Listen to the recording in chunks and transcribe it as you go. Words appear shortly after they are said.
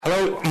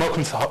Hello and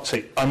welcome to the Hot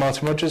Seat. I'm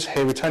Martin Rogers,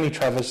 here with Tony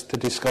Travers to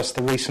discuss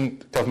the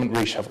recent government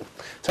reshuffle.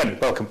 Tony,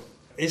 welcome.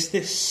 Is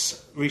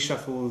this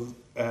reshuffle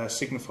a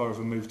signifier of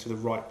a move to the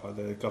right by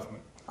the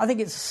government? I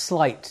think it's a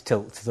slight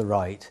tilt to the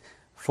right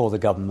for the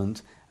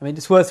government. I mean,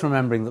 it's worth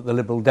remembering that the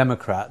Liberal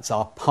Democrats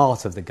are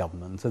part of the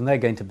government and they're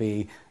going to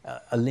be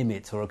a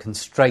limit or a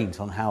constraint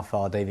on how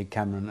far David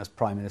Cameron as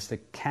Prime Minister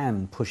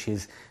can push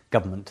his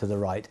government to the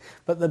right.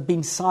 But there have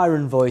been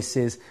siren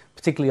voices,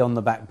 particularly on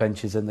the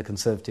backbenches in the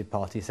Conservative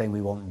Party, saying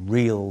we want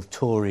real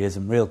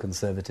Toryism, real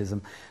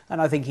conservatism. And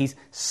I think he's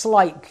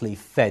slightly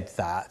fed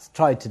that,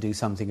 tried to do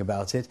something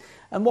about it.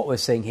 And what we're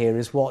seeing here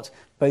is what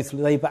both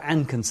Labour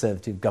and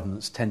Conservative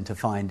governments tend to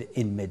find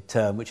in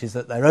mid-term, which is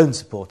that their own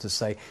supporters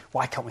say,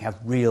 why can't we have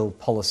real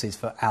policies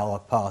for our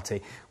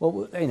party?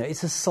 Well, you know,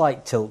 it's a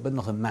slight tilt, but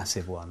not a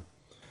massive one.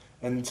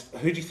 And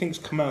who do you think's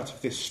come out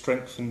of this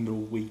strengthened or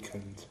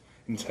weakened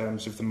in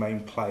terms of the main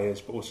players,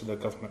 but also the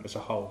government as a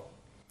whole?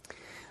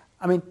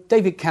 I mean,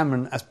 David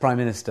Cameron, as Prime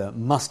Minister,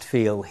 must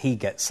feel he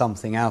gets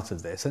something out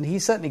of this. And he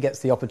certainly gets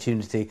the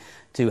opportunity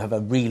to have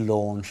a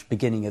relaunch,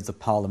 beginning of the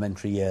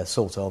parliamentary year,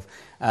 sort of,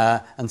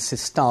 and to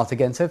start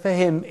again. So for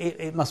him,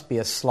 it must be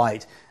a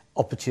slight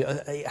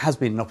opportunity. It has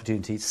been an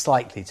opportunity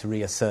slightly to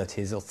reassert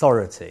his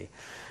authority.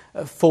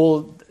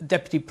 For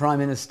Deputy Prime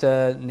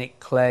Minister Nick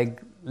Clegg,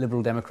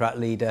 Liberal Democrat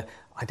leader,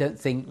 I don't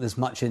think there's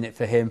much in it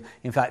for him.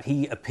 In fact,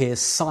 he appears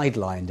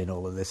sidelined in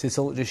all of this. This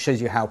all just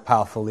shows you how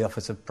powerful the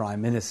office of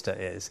Prime Minister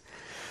is.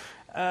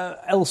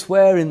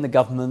 Elsewhere in the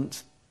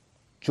government,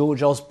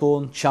 George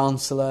Osborne,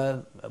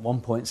 Chancellor, at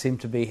one point seemed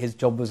to be his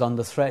job was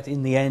under threat.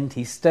 In the end,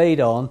 he stayed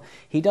on.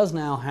 He does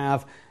now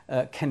have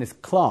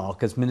Kenneth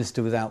Clarke as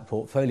Minister without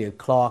Portfolio.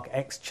 Clarke,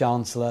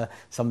 ex-Chancellor,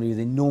 somebody with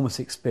enormous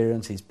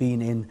experience. He's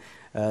been in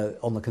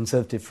on the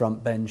Conservative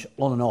front bench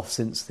on and off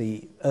since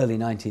the early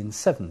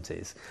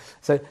 1970s.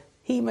 So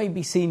he may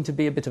be seen to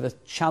be a bit of a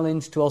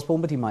challenge to Osborne,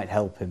 but he might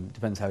help him.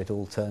 Depends how it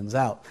all turns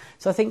out.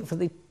 So I think for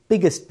the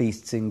biggest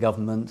beasts in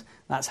government,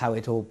 that's how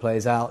it all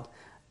plays out.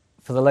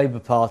 For the Labour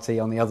Party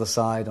on the other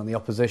side, on the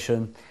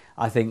opposition,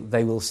 I think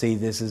they will see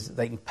this as,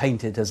 they can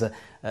paint it as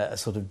a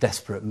sort of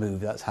desperate move.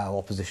 That's how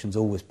oppositions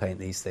always paint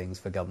these things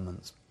for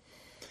governments.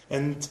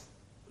 And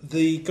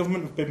the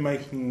government have been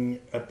making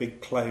a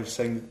big play of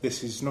saying that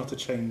this is not a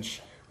change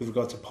with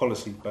regard to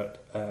policy,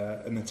 but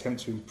an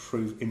attempt to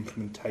improve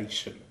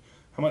implementation.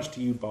 How much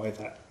do you buy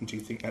that, and do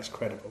you think that's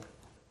credible?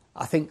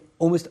 I think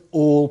almost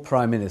all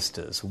Prime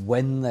Ministers,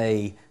 when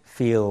they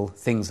feel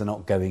things are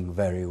not going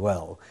very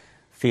well,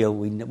 feel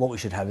what we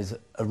should have is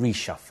a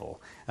reshuffle.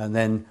 And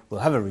then we'll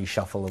have a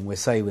reshuffle and we'll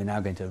say we're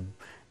now going to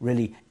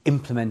really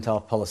implement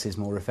our policies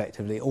more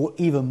effectively, or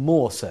even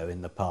more so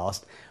in the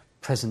past,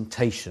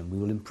 presentation. We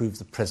will improve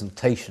the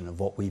presentation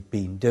of what we've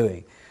been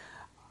doing.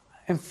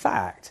 In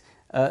fact,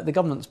 the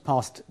government's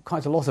passed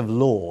quite a lot of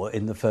law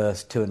in the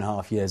first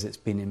 2.5 years it's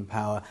been in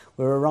power.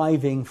 We're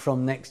arriving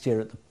from next year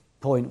at the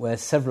point where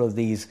several of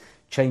these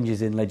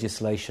changes in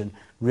legislation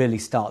really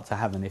start to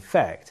have an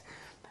effect.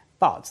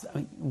 But I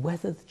mean,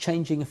 whether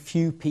changing a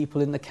few people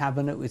in the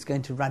cabinet is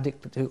going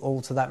to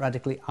alter that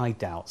radically, I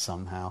doubt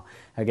somehow.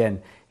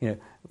 Again, you know,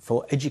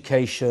 for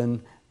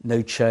education,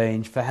 no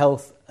change. For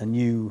health, a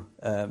new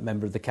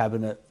member of the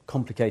cabinet,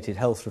 complicated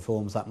health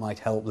reforms, that might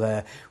help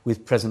there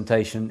with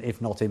presentation,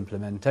 if not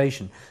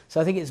implementation.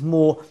 So I think it's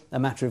more a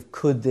matter of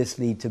could this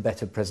lead to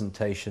better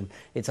presentation.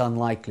 It's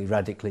unlikely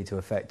radically to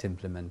affect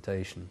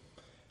implementation.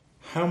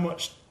 How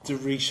much do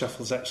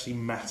reshuffles actually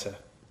matter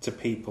to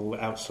people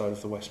outside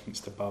of the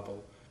Westminster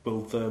bubble?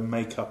 Will the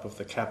makeup of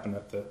the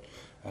cabinet that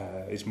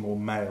is more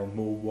male,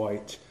 more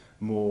white,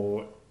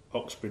 more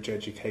Oxbridge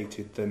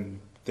educated than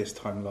this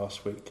time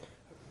last week,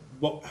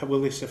 how will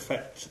this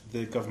affect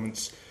the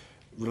government's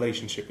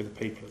relationship with the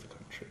people of the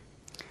country?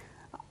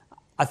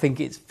 I think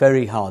it's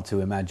very hard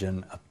to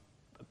imagine a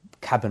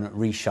cabinet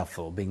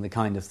reshuffle being the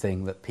kind of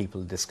thing that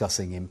people are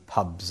discussing in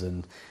pubs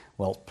and,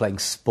 well, playing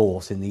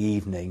sport in the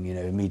evening, you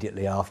know,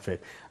 immediately after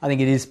it. I think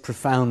it is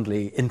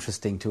profoundly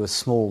interesting to a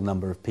small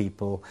number of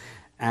people,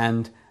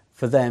 and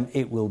for them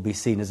it will be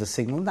seen as a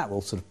signal, and that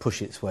will sort of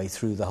push its way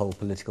through the whole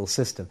political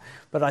system.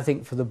 But I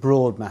think for the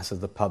broad mass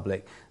of the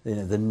public, you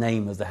know, the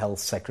name of the health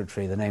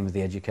secretary, the name of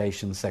the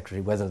education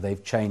secretary, whether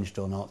they've changed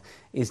or not,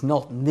 is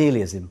not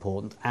nearly as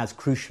important as,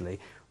 crucially,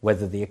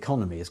 whether the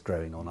economy is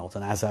growing or not.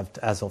 And as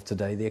of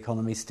today, the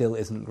economy still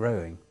isn't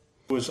growing.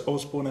 Was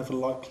Osborne ever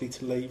likely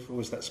to leave, or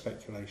was that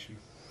speculation?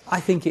 I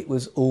think it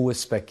was always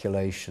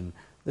speculation.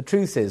 The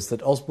truth is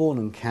that Osborne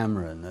and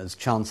Cameron, as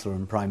Chancellor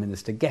and Prime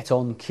Minister, get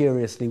on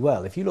curiously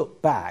well. If you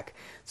look back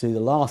to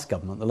the last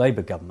government, the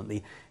Labour government,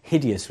 the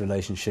hideous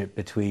relationship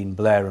between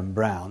Blair and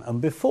Brown,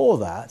 and before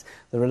that,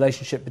 the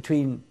relationship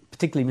between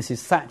particularly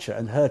Mrs Thatcher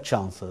and her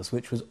chancellors,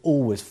 which was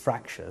always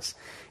fractious.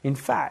 In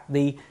fact,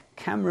 the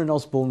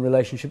Cameron-Osborne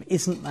relationship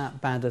isn't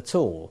that bad at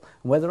all.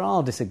 And where there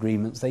are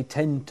disagreements, they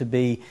tend to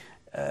be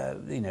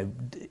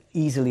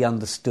easily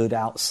understood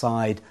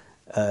outside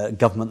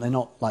government. They're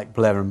not like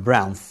Blair and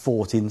Brown,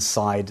 fought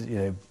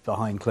inside,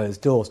 behind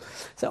closed doors.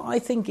 So I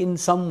think in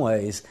some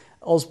ways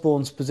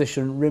Osborne's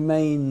position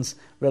remains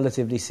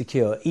relatively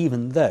secure,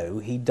 even though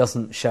he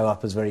doesn't show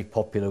up as very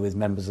popular with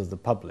members of the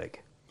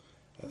public.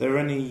 Are there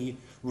any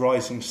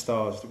rising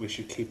stars that we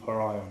should keep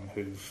our eye on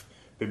who've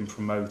been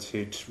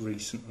promoted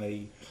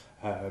recently,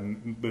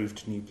 moved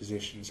to new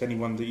positions?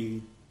 Anyone that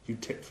you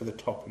tip for the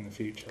top in the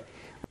future?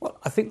 Well,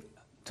 I think,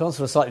 to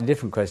answer a slightly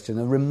different question,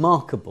 a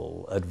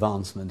remarkable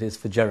advancement is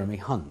for Jeremy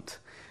Hunt.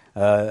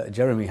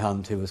 Jeremy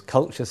Hunt, who was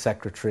Culture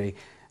Secretary,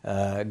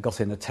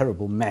 got in a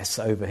terrible mess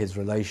over his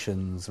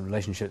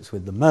relationships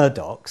with the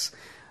Murdochs,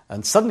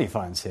 and suddenly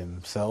finds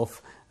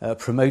himself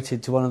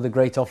promoted to one of the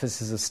great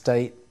offices of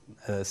state,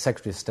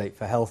 Secretary of State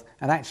for Health,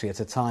 and actually at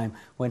a time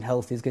when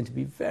health is going to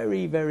be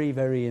very, very,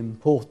 very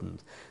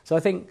important. So I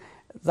think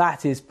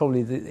that is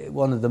probably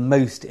one of the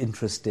most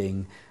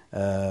interesting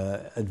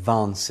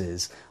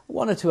advances.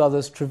 One or two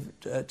others.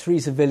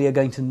 Theresa Villiers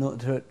going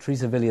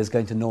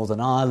to Northern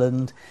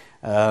Ireland.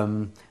 I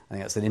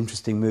think that's an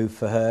interesting move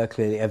for her.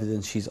 Clearly,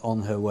 evidence she's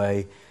on her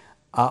way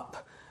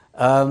up.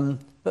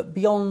 But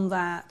beyond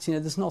that,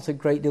 there's not a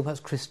great deal. Perhaps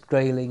Chris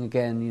Grayling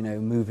again,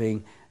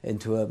 moving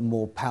into a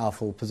more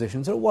powerful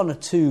position. So one or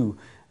two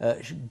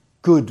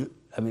good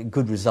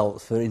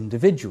results for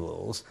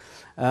individuals.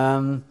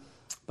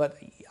 But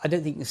I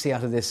don't think you see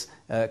out of this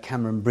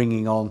Cameron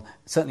bringing on,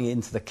 certainly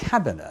into the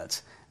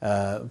cabinet,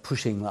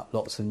 pushing up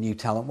lots of new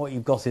talent. What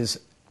you've got is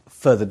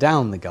further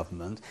down the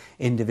government,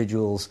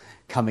 individuals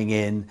coming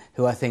in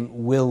who I think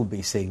will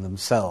be seeing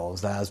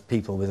themselves as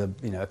people with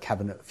a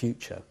cabinet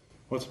future.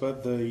 What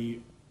about the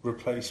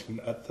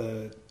replacement at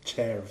the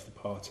chair of the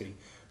party,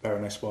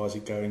 Baroness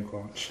Wazir going,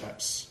 Grant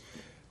Shapps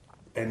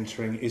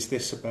entering? Is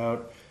this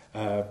about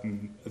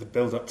the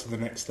build-up to the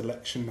next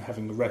election,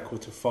 having a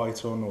record to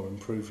fight on, or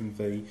improving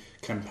the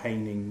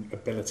campaigning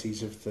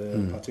abilities of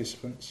the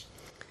participants?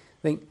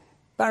 I think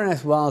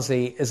Baroness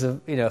Wazir is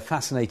a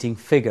fascinating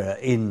figure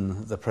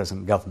in the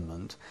present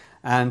government,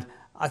 and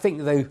I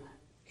think though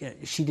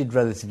she did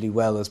relatively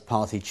well as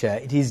party chair,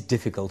 it is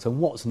difficult, and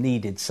what's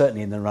needed,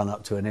 certainly in the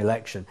run-up to an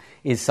election,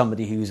 is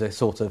somebody who's a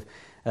sort of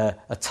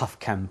a tough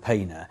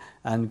campaigner,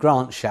 and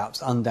Grant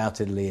Shapps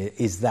undoubtedly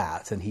is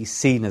that, and he's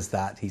seen as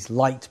that. He's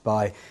liked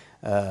by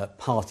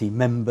party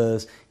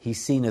members.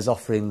 He's seen as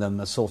offering them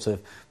a sort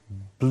of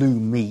blue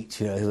meat,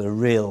 a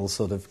real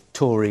sort of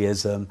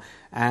Toryism,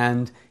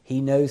 and he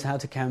knows how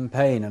to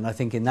campaign. And I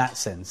think in that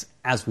sense,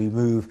 as we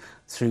move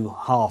through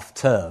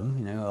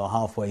half-term, or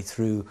halfway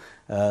through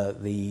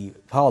the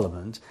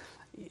Parliament,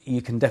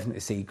 you can definitely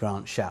see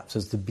Grant Shapps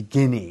as the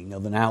beginning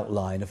of an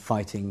outline of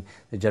fighting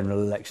the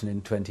general election in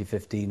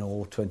 2015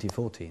 or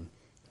 2014.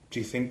 Do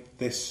you think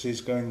this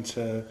is going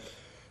to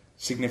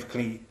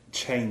significantly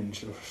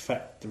change or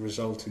affect the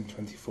result in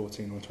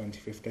 2014 or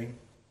 2015?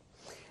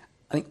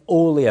 I think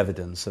all the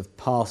evidence of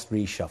past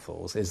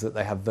reshuffles is that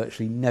they have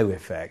virtually no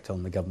effect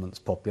on the government's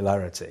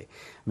popularity.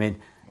 I mean,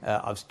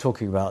 I was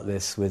talking about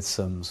this with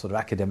some sort of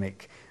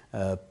academic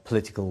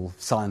political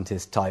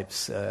scientist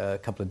types a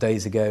couple of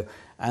days ago,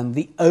 and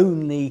the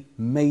only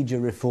major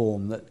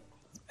reform that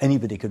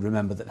anybody could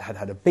remember that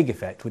had a big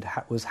effect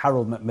was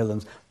Harold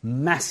Macmillan's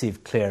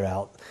massive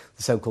clear-out,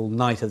 the so-called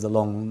Night of the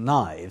Long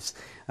Knives,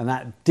 and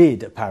that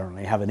did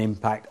apparently have an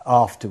impact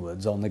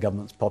afterwards on the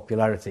government's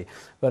popularity.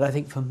 But I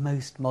think for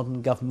most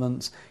modern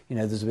governments,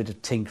 there's a bit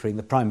of tinkering.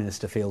 The Prime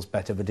Minister feels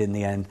better, but in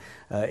the end,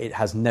 it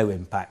has no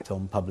impact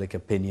on public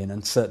opinion,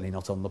 and certainly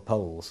not on the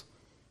polls.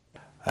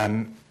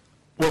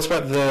 What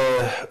about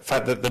the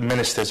fact that the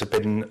ministers have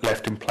been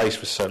left in place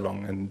for so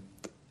long, and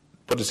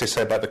what does this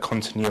say about the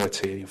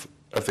continuity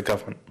of the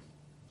government?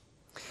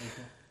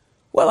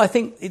 Well, I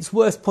think it's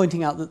worth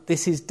pointing out that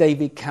this is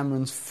David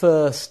Cameron's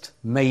first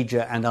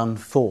major and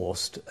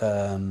unforced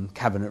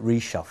cabinet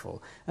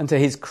reshuffle. And to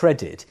his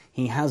credit,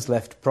 he has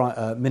left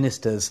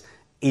ministers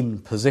in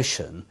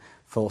position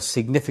for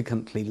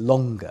significantly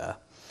longer.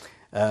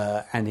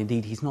 And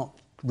indeed, he's not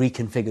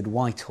reconfigured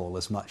Whitehall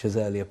as much as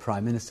earlier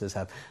prime ministers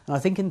have. And I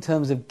think in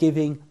terms of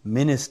giving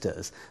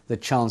ministers the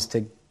chance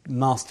to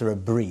master a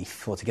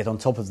brief or to get on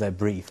top of their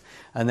brief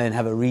and then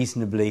have a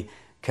reasonably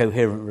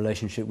coherent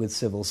relationship with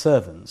civil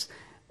servants,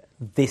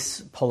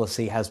 this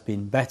policy has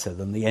been better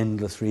than the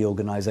endless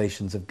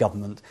reorganisations of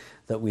government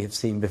that we have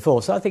seen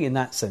before. So I think in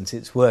that sense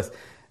it's worth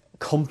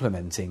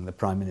complimenting the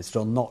Prime Minister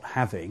on not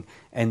having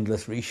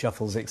endless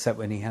reshuffles except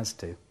when he has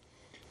to.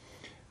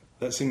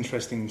 That's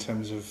interesting in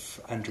terms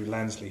of Andrew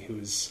Lansley,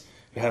 who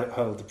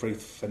held the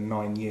brief for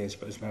 9 years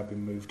but has now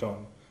been moved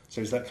on. So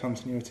is that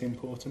continuity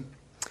important?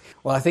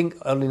 Well, I think,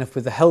 oddly enough,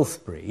 with the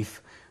health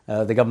brief,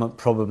 the government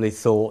probably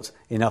thought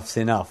enough's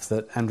enough,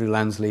 that Andrew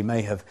Lansley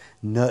may have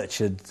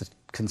nurtured the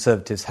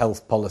Conservatives'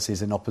 health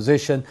policies in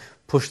opposition,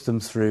 pushed them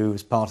through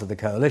as part of the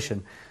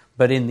coalition,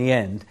 but in the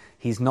end,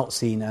 he's not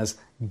seen as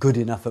good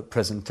enough at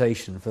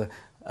presentation. The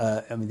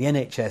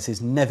NHS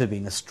has never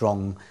been a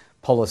strong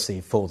policy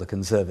for the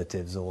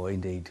Conservatives or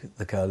indeed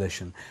the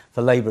coalition.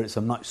 For Labour, it's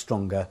a much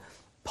stronger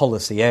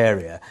policy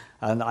area,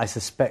 and I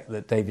suspect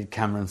that David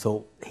Cameron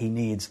thought he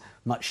needs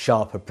much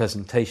sharper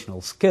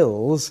presentational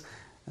skills,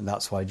 and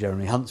that's why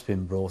Jeremy Hunt's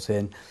been brought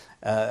in,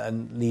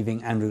 and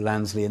leaving Andrew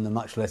Lansley in the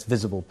much less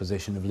visible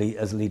position of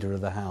as leader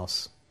of the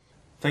House.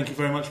 Thank you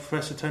very much,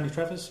 Professor Tony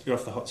Travers. You're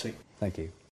off the hot seat. Thank you.